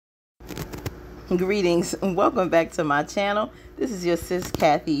Greetings and welcome back to my channel. This is your sis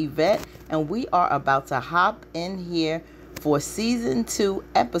Kathy Yvette, and we are about to hop in here for season 2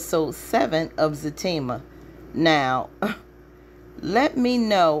 episode 7 of Zatima. Now let me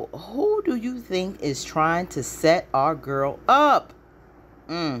know, who do you think is trying to set our girl up?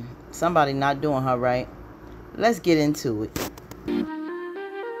 Somebody not doing her right. Let's get into it.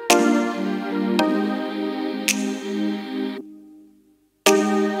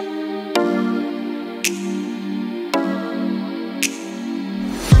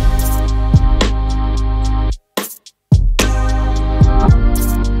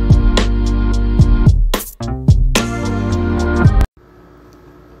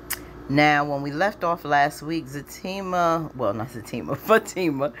 Now, when we left off last week, Fatima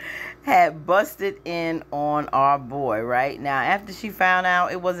had busted in on our boy, right? Now, after she found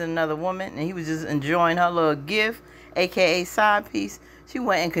out it wasn't another woman and he was just enjoying her little gift, aka side piece, she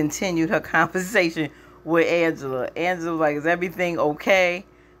went and continued her conversation with Angela. Angela was like, is everything okay?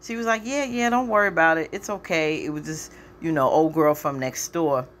 She was like, yeah, don't worry about it. It's okay. It was just, old girl from next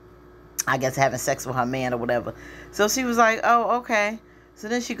door, I guess, having sex with her man or whatever. So she was like, oh, okay. So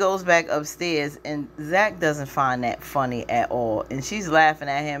then she goes back upstairs, and Zach doesn't find that funny at all. And she's laughing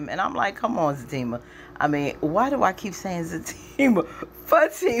at him, and I'm like, come on, Zatima. I mean, why do I keep saying Zatima?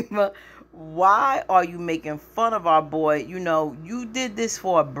 Fatima, why are you making fun of our boy? You did this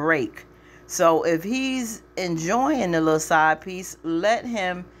for a break. So if he's enjoying the little side piece, let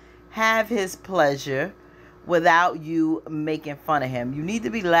him have his pleasure without you making fun of him. You need to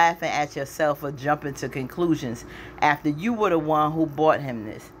be laughing at yourself or jumping to conclusions after you were the one who bought him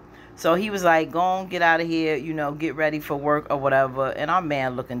this. So he was like, go on, get out of here, get ready for work or whatever. And our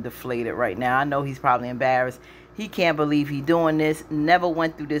man looking deflated right now. I know he's probably embarrassed. He can't believe he doing this. Never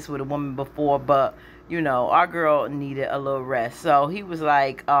went through this with a woman before, but our girl needed a little rest. So he was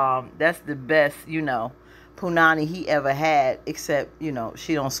like, that's the best, punani he ever had, except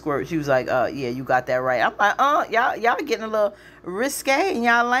she don't squirt. She was like, yeah, you got that right. I'm like, y'all getting a little risque in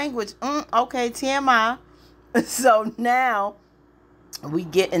y'all language. Okay, TMI. So now we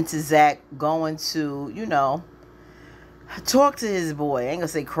get into Zach going to talk to his boy. I ain't gonna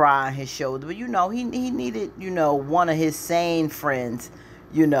say cry on his shoulder, but he needed one of his sane friends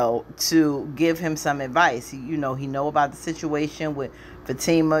to give him some advice. He know about the situation with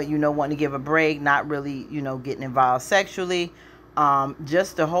Fatima, wanting to give a break, not really, getting involved sexually.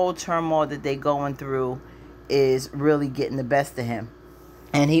 Just the whole turmoil that they going through is really getting the best of him.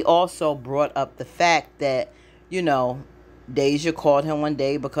 And he also brought up the fact that, Deja called him one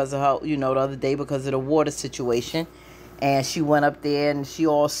day because of her, the other day because of the water situation. And she went up there and she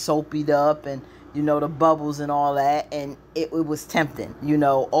all soapied up and, the bubbles and all that. And it was tempting.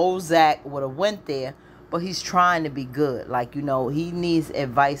 Old Zach would have went there, but he's trying to be good. Like, he needs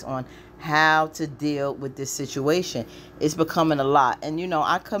advice on how to deal with this situation. It's becoming a lot. And,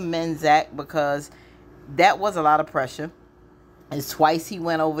 I commend Zach because that was a lot of pressure. It's twice he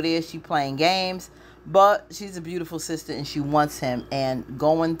went over there. She playing games. But she's a beautiful sister and she wants him. And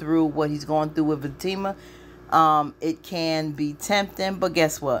going through what he's going through with Zatima, it can be tempting. But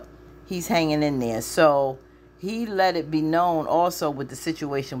guess what? He's hanging in there. So he let it be known also with the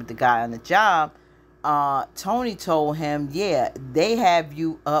situation with the guy on the job. Tony told him, yeah, they have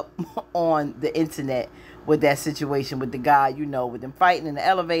you up on the internet with that situation with the guy, with them fighting in the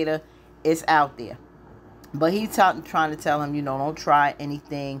elevator. It's out there. But he's trying to tell him, don't try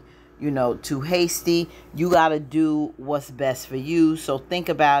anything, too hasty. You got to do what's best for you. So think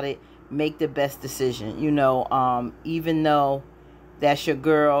about it. Make the best decision. Even though that's your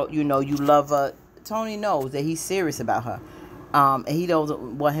girl, you love her. Tony knows that he's serious about her. And he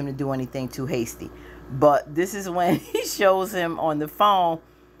doesn't want him to do anything too hasty. But this is when he shows him on the phone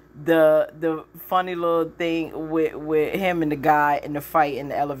the funny little thing with him and the guy in the fight in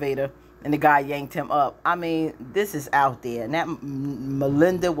the elevator, and the guy yanked him up. I mean, this is out there. And that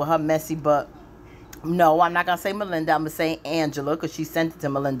Melinda with her messy butt. No, I'm not going to say Melinda. I'm going to say Angela because she sent it to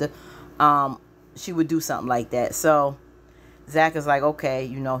Melinda. She would do something like that. So Zach is like, okay,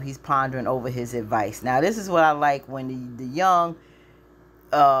 he's pondering over his advice. Now, this is what I like when the young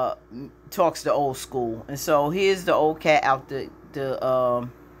talks to old school. And so here's the old cat out the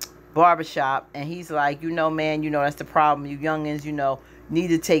barbershop, and he's like, man, that's the problem. You youngins, need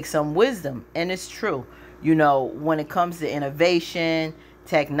to take some wisdom. And it's true. When it comes to innovation,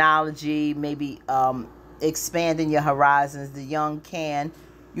 technology, maybe expanding your horizons, the young can,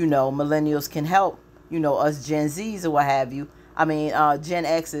 millennials can help, us Gen Zs or what have you. I mean, Gen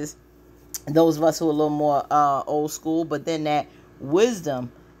Xs, those of us who are a little more old school, but then that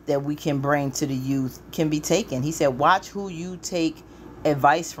wisdom that we can bring to the youth can be taken. He said, watch who you take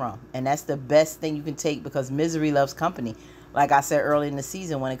advice from. And that's the best thing you can take, because misery loves company. Like I said early in the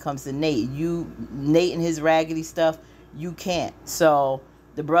season, when it comes to Nate and his raggedy stuff, you can't. So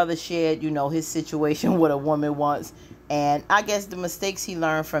the brother shared, his situation with a woman once. And I guess the mistakes he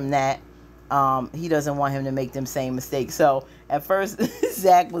learned from that, he doesn't want him to make them same mistakes. So at first,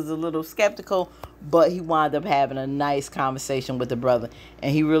 Zach was a little skeptical, but he wound up having a nice conversation with the brother.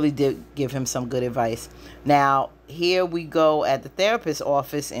 And he really did give him some good advice. Now, here we go at the therapist's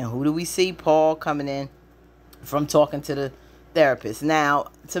office. And who do we see? Paul coming in from talking to the therapist.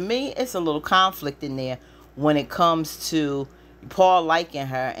 Now, to me, it's a little conflict in there when it comes to Paul liking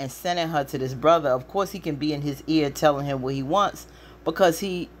her and sending her to this brother. Of course, he can be in his ear telling him what he wants, because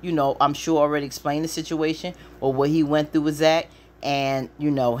he, I'm sure already explained the situation or what he went through with Zach, and,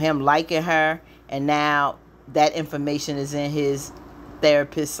 him liking her. And now that information is in his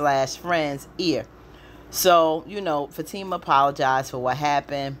therapist/friend's ear. So, Fatima apologized for what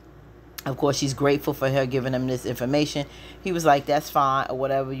happened. Of course, she's grateful for her giving him this information. He was like, that's fine, or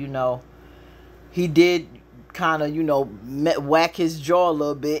whatever, He did kind of, whack his jaw a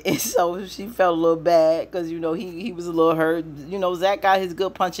little bit. And so she felt a little bad because, he was a little hurt. Zach got his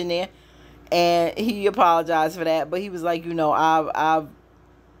good punch in there. And he apologized for that. But he was like, I've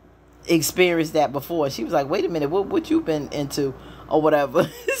experienced that before. She was like, wait a minute, what you been into or whatever.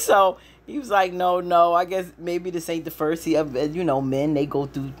 So he was like, no, I guess maybe this ain't the first. Men, they go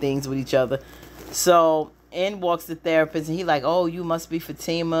through things with each other. So in walks the therapist, and he like, oh, you must be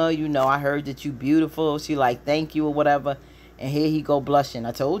Fatima. I heard that you beautiful. She like, thank you or whatever. And here he go blushing.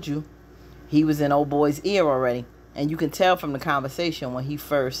 I told you. He was in old boy's ear already. And you can tell from the conversation when she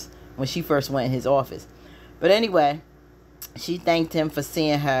first went in his office. But anyway, she thanked him for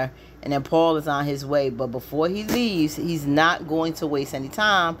seeing her. And then Paul is on his way. But before he leaves, he's not going to waste any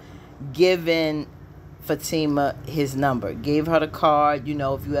time giving Fatima his number. Gave her the card.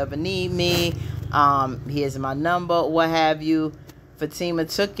 If you ever need me, here's my number, what have you. Fatima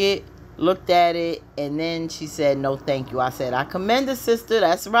took it, looked at it, and then she said, no, thank you. I said, I commend the sister.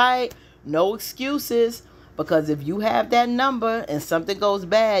 That's right. No excuses. Because if you have that number and something goes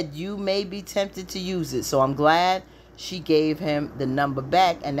bad, you may be tempted to use it. So I'm glad she gave him the number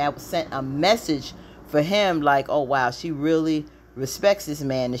back. And that sent a message for him like, oh, wow, she really respects this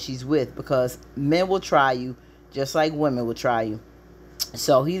man that she's with. Because men will try you just like women will try you.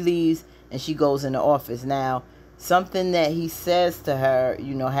 So he leaves. And she goes in the office. Now, something that he says to her,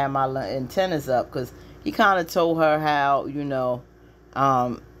 had my antennas up. Because he kind of told her how,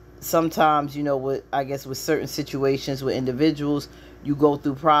 sometimes, with certain situations with individuals, you go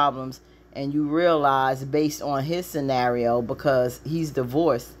through problems. And you realize, based on his scenario, because he's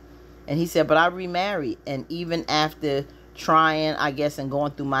divorced. And he said, but I remarried. And even after trying, and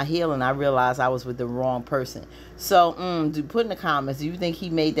going through my healing, I realized I was with the wrong person. So, put in the comments, do you think he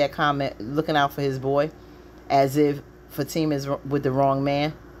made that comment looking out for his boy, as if Fatima is with the wrong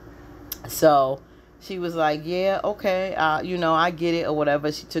man? So she was like, yeah, okay, I get it or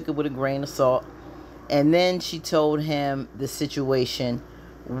whatever. She took it with a grain of salt. And then she told him the situation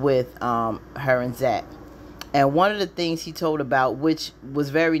with her and Zach. And one of the things he told about, which was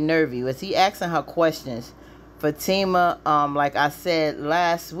very nervy, was he asking her questions. Fatima, like I said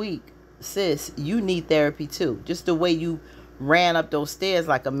last week, sis, you need therapy too. Just the way you ran up those stairs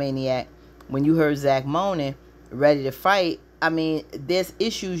like a maniac when you heard Zach moaning, ready to fight. I mean, there's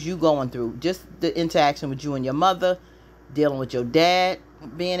issues you going through. Just the interaction with you and your mother, dealing with your dad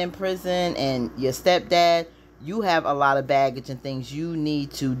being in prison and your stepdad. You have a lot of baggage and things you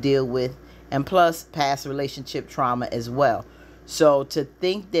need to deal with. And plus, past relationship trauma as well. So to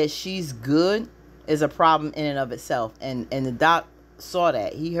think that she's good is a problem in and of itself. And the doc saw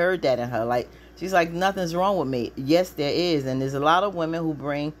that. He heard that in her. Like, she's like, nothing's wrong with me. Yes, there is. And there's a lot of women who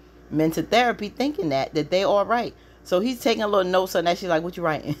bring men to therapy thinking that they all right. So he's taking a little notes on that. She's like, what you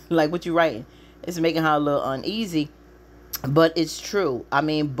writing? Like, what you writing? It's making her a little uneasy. But it's true. I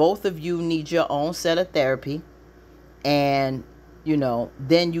mean, both of you need your own set of therapy. And,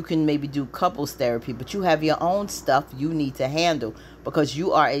 then you can maybe do couples therapy. But you have your own stuff you need to handle. Because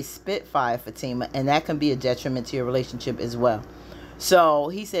you are a spitfire, Fatima. And that can be a detriment to your relationship as well. So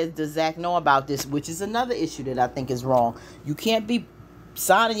he says, does Zach know about this? Which is another issue that I think is wrong. You can't be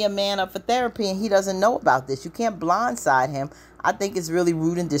signing your man up for therapy and he doesn't know about this. You can't blindside him. I think it's really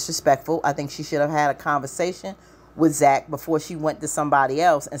rude and disrespectful. I think she should have had a conversation with Zach before she went to somebody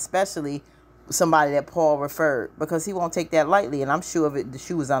else, especially somebody that Paul referred, because he won't take that lightly. And I'm sure if the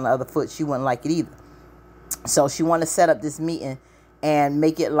shoe was on the other foot, she wouldn't like it either. So she wanted to set up this meeting and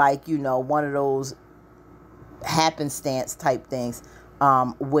make it like, one of those happenstance type things,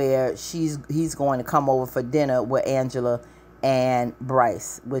 where he's going to come over for dinner with Angela and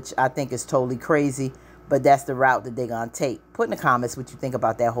Bryce, which I think is totally crazy, but that's the route that they're going to take. Put in the comments what you think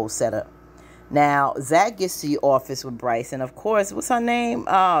about that whole setup. Now, Zach gets to the office with Bryce, and of course, what's her name?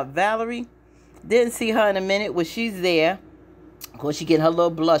 Valerie. Didn't see her in a minute. Well, she's there. Of course, she getting her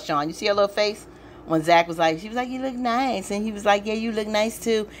little blush on. You see her little face? When Zach was like, she was like, you look nice. And he was like, yeah, you look nice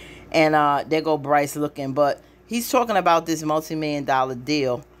too. And there go Bryce looking. But he's talking about this multi-million-dollar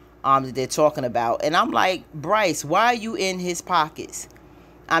deal that they're talking about. And I'm like, Bryce, why are you in his pockets?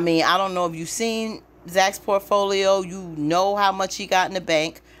 I mean, I don't know if you've seen Zach's portfolio. You know how much he got in the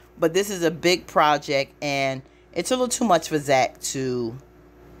bank. But this is a big project. And it's a little too much for Zach to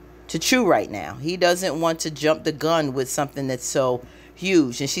chew right now. He doesn't want to jump the gun with something that's so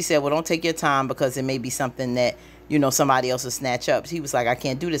huge. And she said, well, don't take your time because it may be something that, you know, somebody else will snatch up. He was like, I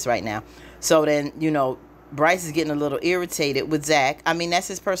can't do this right now. So then, you know, Bryce is getting a little irritated with Zach. I mean, that's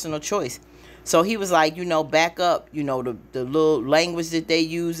his personal choice. So he was like, you know, back up, you know, the little language that they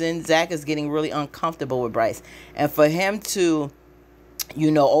using. Zach is getting really uncomfortable with Bryce. And for him to,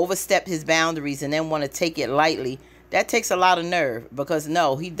 you know, overstep his boundaries and then want to take it lightly, that takes a lot of nerve, because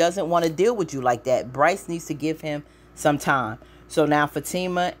no, he doesn't want to deal with you like that. Bryce needs to give him some time. So now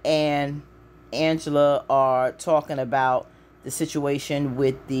Fatima and Angela are talking about the situation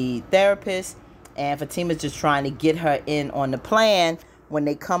with the therapist, and Fatima's just trying to get her in on the plan. When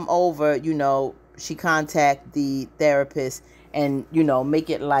they come over, you know, she contact the therapist and, you know, make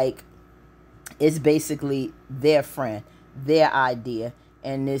it like it's basically their friend, their idea,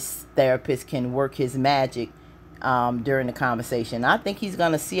 and this therapist can work his magic during the conversation. I think he's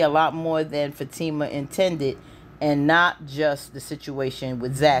going to see a lot more than Fatima intended, and not just the situation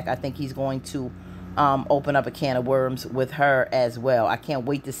with Zach. I think he's going to open up a can of worms with her as well. I can't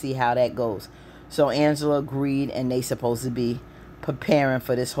wait to see how that goes. So Angela agreed, and they supposed to be preparing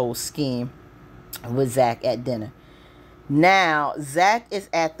for this whole scheme with Zach at dinner. Now, Zach is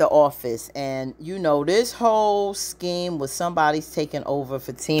at the office, and you know, this whole scheme was somebody's taking over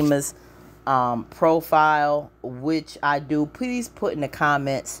Fatima's profile, which I do. Please put in the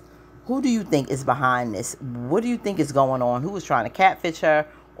comments, who do you think is behind this? What do you think is going on? Who was trying to catfish her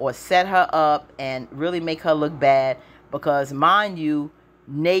or set her up and really make her look bad? Because mind you,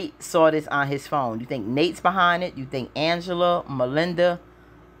 Nate saw this on his phone. You think Nate's behind it? You think Angela, Melinda?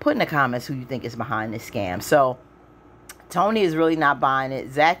 Put in the comments who you think is behind this scam. So Tony is really not buying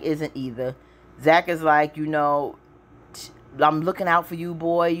it. Zach isn't either. Zach is like, you know, I'm looking out for you,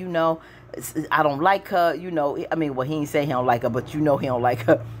 boy. You know, I don't like her. You know, I mean, well, he didn't say he don't like her, but you know he don't like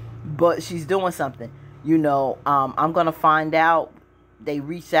her. But she's doing something. You know, I'm going to find out. They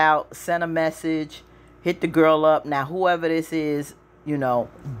reach out, send a message, hit the girl up. Now, whoever this is, you know,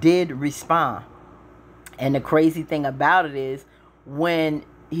 did respond. And the crazy thing about it is, when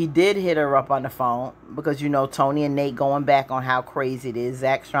he did hit her up on the phone, because, you know, Tony and Nate going back on how crazy it is.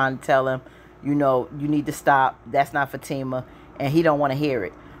 Zach's trying to tell him, you know, you need to stop. That's not Fatima. And he don't want to hear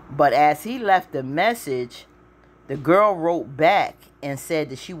it. But as he left the message, the girl wrote back and said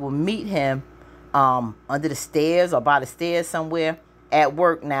that she will meet him under the stairs or by the stairs somewhere at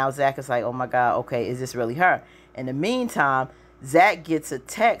work. Now, Zach is like, oh, my God, okay, is this really her? In the meantime, Zach gets a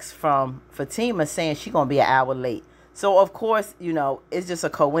text from Fatima saying she's going to be an hour late. So, of course, you know, it's just a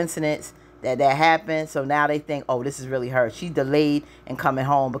coincidence that happened. So now they think, oh, this is really her. She delayed in coming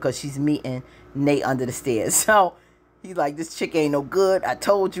home because she's meeting Nate under the stairs. So he's like, this chick ain't no good. I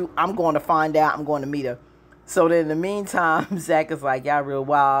told you, I'm going to find out. I'm going to meet her. So then in the meantime, Zach is like, y'all real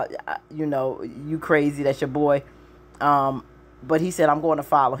wild. You know, you crazy. That's your boy. But he said, I'm going to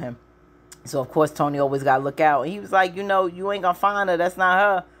follow him. So, of course, Tony always got to look out. And he was like, you know, you ain't going to find her. That's not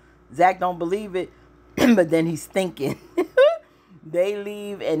her. Zach don't believe it. But then he's thinking. They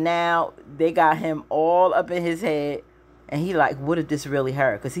leave, and now they got him all up in his head. And he like, what if this really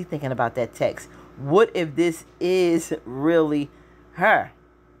her? Because he's thinking about that text. What if this is really her?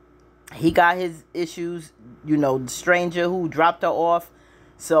 He got his issues, you know, the stranger who dropped her off.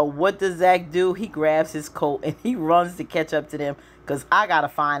 So what does Zach do? He grabs his coat and he runs to catch up to them, because I got to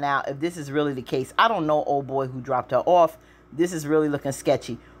find out if this is really the case. I don't know, old boy, who dropped her off. This is really looking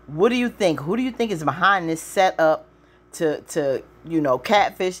sketchy. What do you think? Who do you think is behind this setup to you know,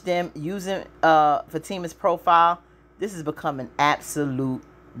 catfish them using Fatima's profile? This is becoming absolute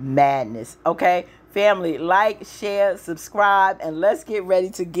madness. Okay, family, like, share, subscribe, and let's get ready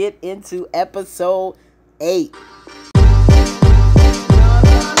to get into episode 8.